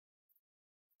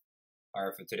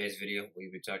Alright, for today's video,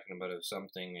 we'll be talking about if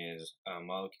something is a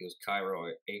molecule's chiral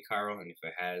or achiral, and if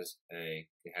it has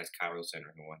chiral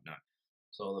center and whatnot.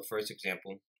 So the first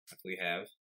example, if we have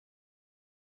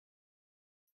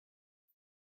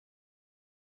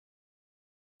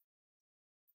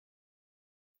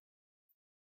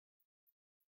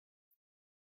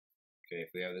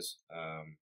this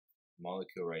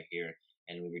molecule right here,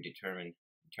 and we were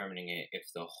determining it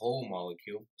if the whole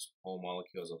molecule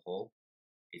as a whole,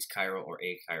 is chiral or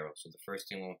achiral. So the first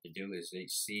thing we want to do is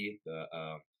see the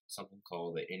something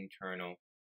called the internal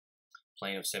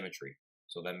plane of symmetry.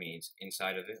 So that means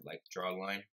inside of it, like draw a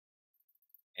line,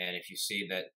 and if you see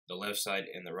that the left side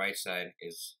and the right side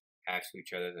is half to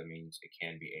each other, that means it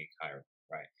can be achiral,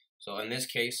 right? So in this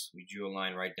case, we drew a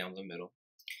line right down the middle,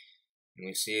 and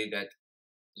we see that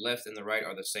left and the right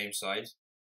are the same sides,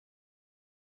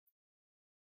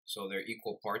 so they're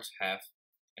equal parts, half.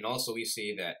 And also we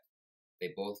see that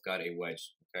they both got a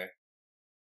wedge, okay?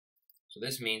 So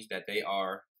this means that they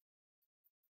are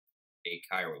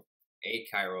achiral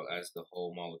as the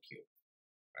whole molecule,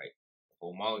 right? The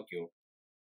whole molecule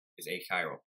is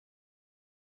achiral.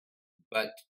 But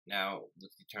now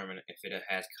let's determine if it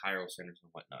has chiral centers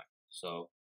and whatnot. So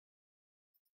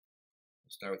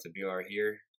let's start with the BR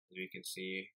here. As you can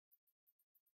see,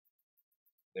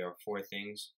 there are four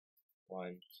things.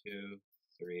 1, 2,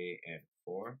 3, and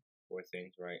 4. 4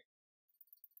 things, right?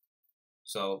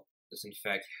 So this, in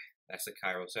fact, that's the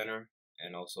chiral center,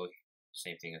 and also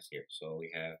same thing as here. So we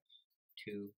have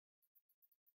 2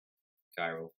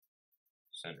 chiral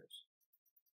centers.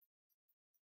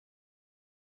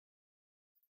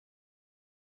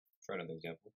 Try another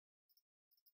example.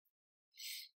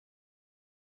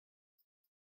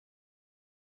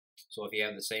 So if you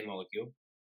have the same molecule,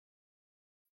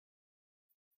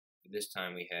 this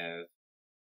time we have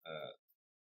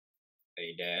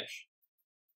a dash.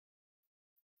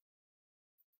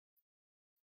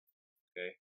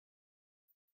 Okay.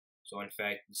 So in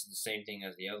fact, this is the same thing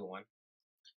as the other one.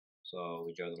 So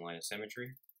we draw the line of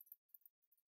symmetry,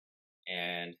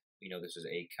 and we know this is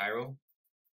achiral.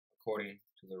 According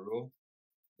to the rule,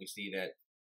 we see that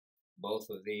both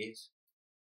of these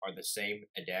are the same.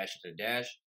 A dash is a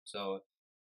dash, so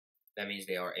that means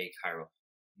they are achiral.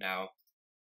 Now,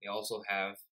 they also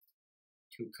have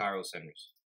 2 chiral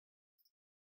centers,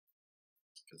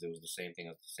 because it was the same thing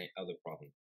as the same other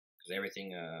problem. Because everything,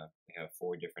 they have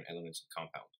 4 different elements of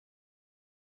compound.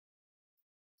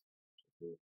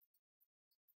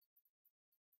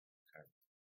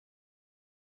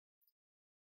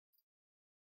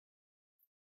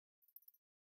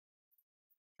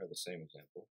 Try the same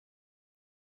example.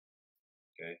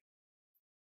 Okay.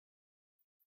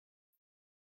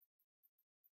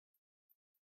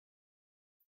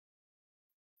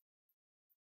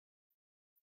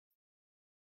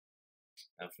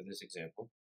 Now for this example,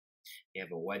 you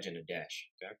have a wedge and a dash.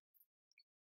 Okay.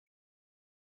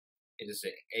 Is this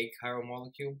an achiral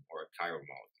molecule or a chiral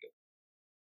molecule?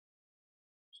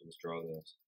 So let's draw the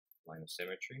line of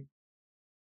symmetry.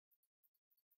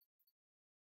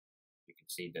 You can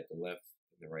see that the left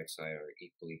and the right side are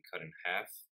equally cut in half.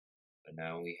 But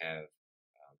now we have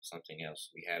something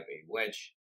else. We have a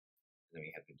wedge, and then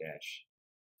we have the dash.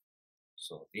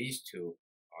 So these two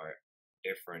are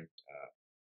different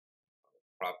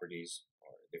properties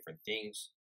or different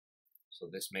things. So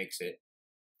this makes it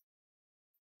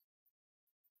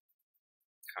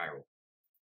chiral.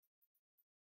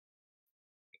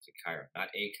 It's a chiral, not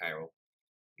achiral,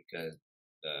 because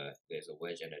there's a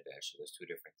wedge and a dash, so there's 2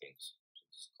 different things. So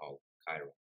this is called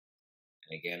chiral.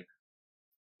 And again,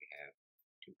 we have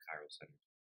 2 chiral centers.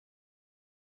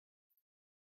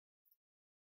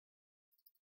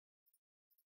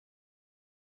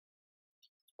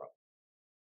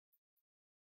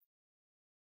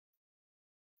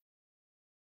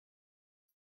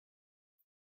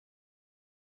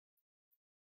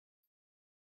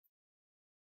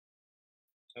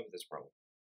 Let's have this problem.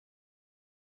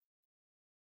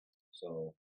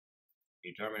 So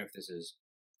determine if this is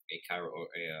a chiral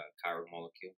or a chiral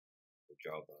molecule. We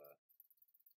draw the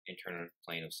internal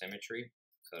plane of symmetry,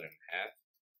 cut in half.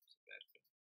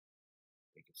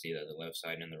 We can see that the left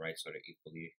side and the right side are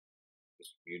equally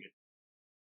distributed.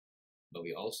 But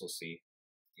we also see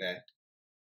that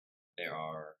there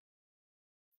are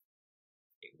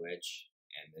a wedge,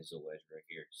 and there's a wedge right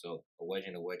here. So a wedge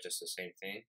and a wedge is the same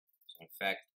thing. So in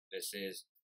fact, this is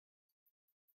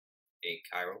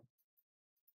achiral.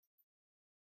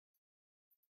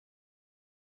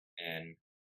 And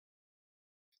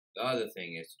the other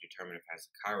thing is to determine if it has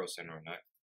a chiral center or not.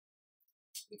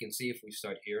 We can see if we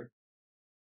start here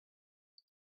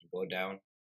and go down,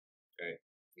 okay,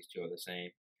 these two are the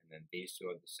same, and then these two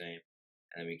are the same,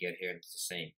 and then we get here and it's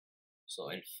the same. So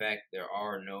in fact, there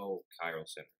are no chiral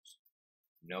centers.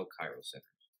 No chiral centers.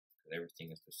 Because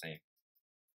everything is the same.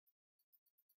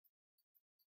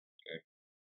 Okay.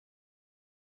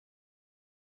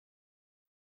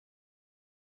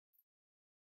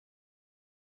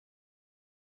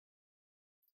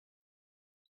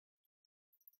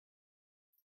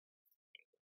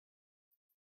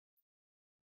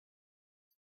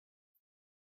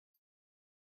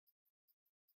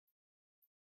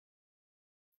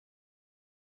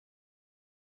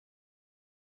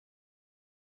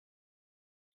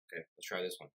 Okay, let's try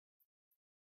this one.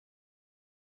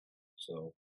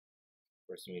 So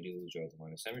first thing we do is draw the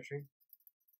line of symmetry.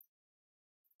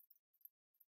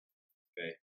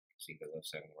 Okay, see the left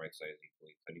side and the right side is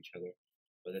equally cut each other.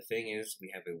 But the thing is,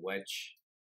 we have a wedge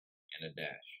and a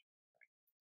dash.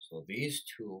 So these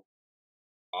two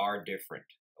are different,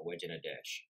 a wedge and a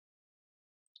dash.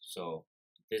 So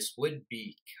this would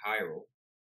be chiral,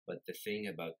 but the thing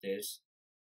about this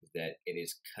is that it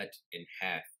is cut in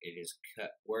half. It is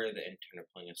cut where the internal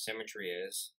plane of symmetry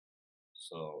is.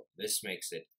 So this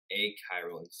makes it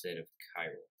achiral instead of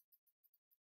chiral.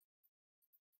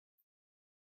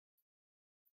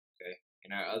 Okay.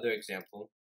 In our other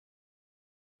example,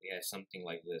 we had something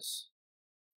like this.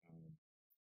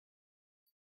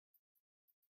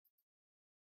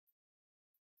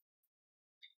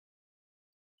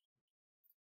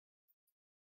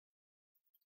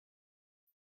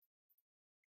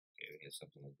 Okay, we had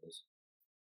something like this.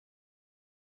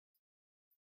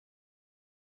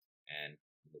 And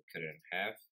we'll cut it in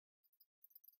half.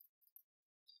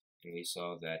 And we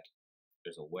saw that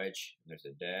there's a wedge, and there's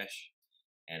a dash,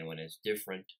 and when it's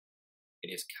different, it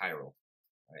is chiral.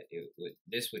 Right?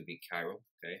 This would be chiral,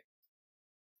 okay?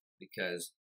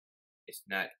 Because it's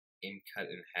not cut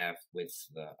in half with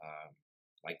the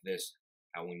like this.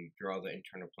 How when you draw the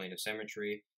internal plane of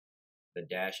symmetry, the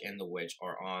dash and the wedge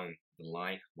are on the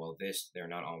line. Well, they're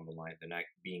not on the line. They're not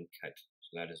being cut.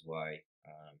 So that is why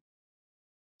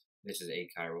this is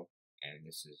achiral and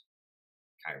this is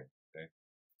chiral. Okay.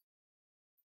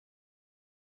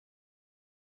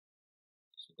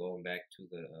 So going back to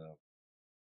the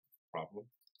problem,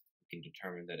 we can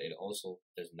determine that it also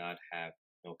does not have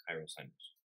no chiral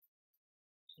centers.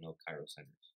 So no chiral centers.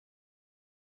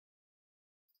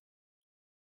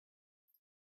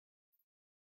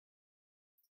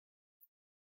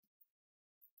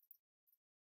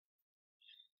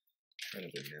 Turn a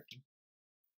bit here.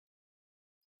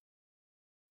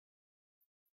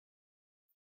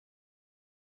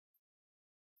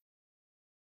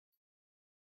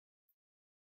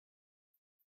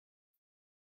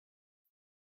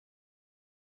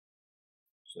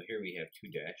 So here we have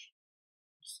 2 dash.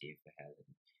 Let's see if it has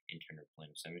an internal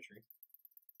plane of symmetry.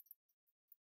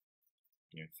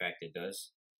 And in fact, it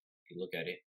does. If you look at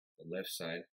it, the left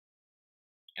side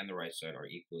and the right side are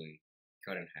equally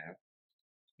cut in half.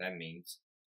 That means,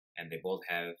 and they both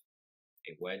have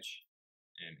a wedge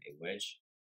and a wedge.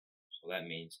 So that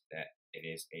means that it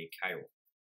is achiral.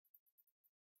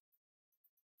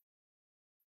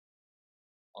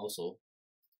 Also,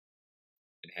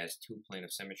 it has 2 plane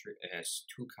of symmetry. It has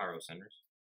 2 chiral centers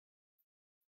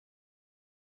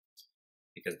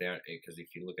because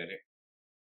if you look at it,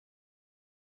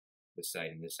 this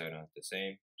side and this side aren't the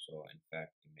same. So in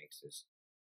fact, it makes this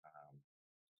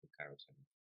 2 chiral centers.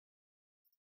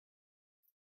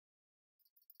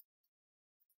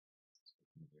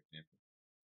 Another example.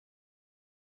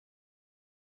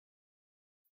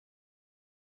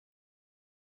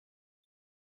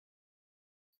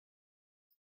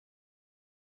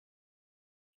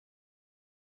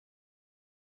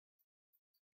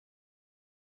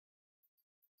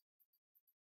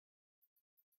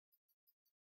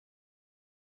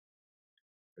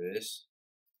 For this,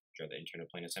 draw the internal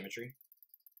plane of symmetry.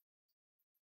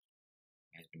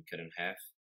 It has been cut in half.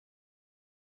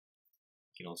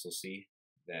 You can also see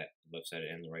that the left side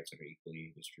and the right side are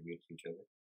equally distributed to each other.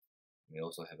 And we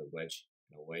also have a wedge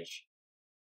and a wedge.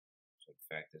 So in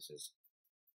fact, this is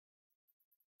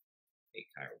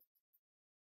achiral.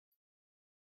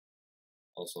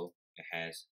 Also, it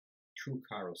has 2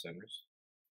 chiral centers.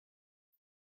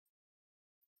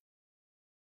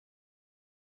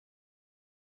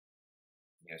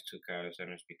 It has 2 chiral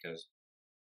centers because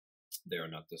they are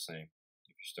not the same.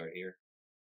 If you start here,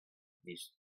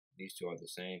 these 2 are the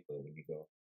same, but when you go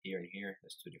here and here,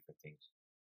 that's 2 different things.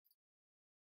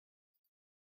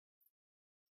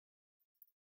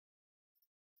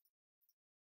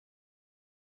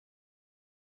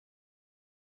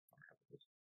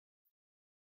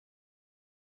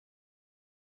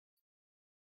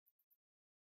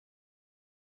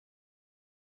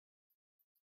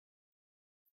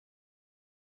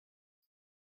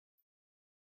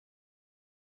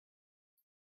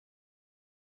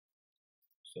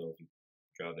 So if you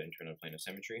draw the internal plane of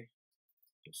symmetry,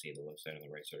 you'll see the left side and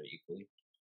the right side are equally.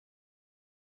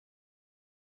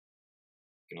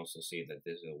 You can also see that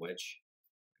this is a wedge,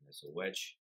 and this is a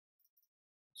wedge,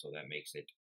 so that makes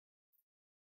it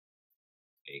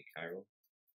a chiral.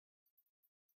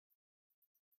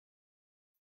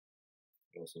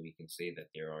 Also, we can see that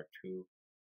there are two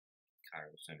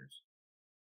chiral centers.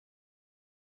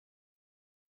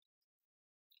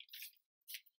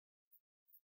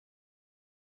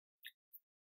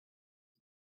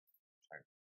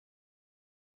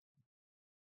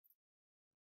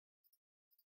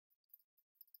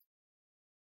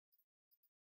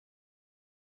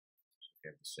 We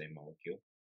have the same molecule.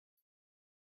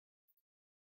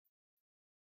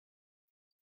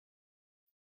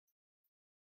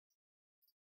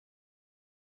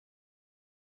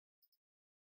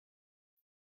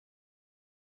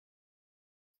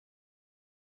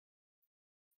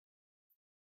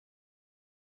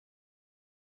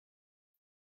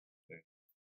 Okay.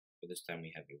 So this time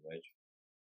we have a wedge,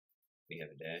 we have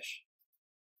a dash.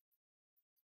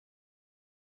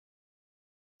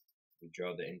 We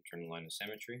draw the internal line of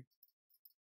symmetry.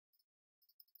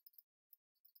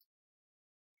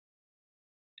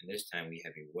 And this time we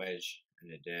have a wedge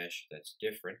and a dash that's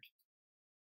different.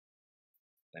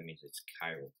 That means it's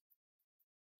chiral.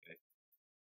 Okay?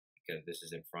 Because this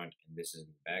is in front and this is in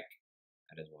the back,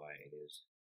 that is why it is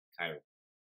chiral.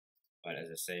 But as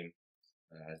the same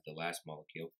as the last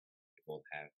molecule, they both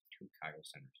have two chiral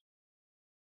centers.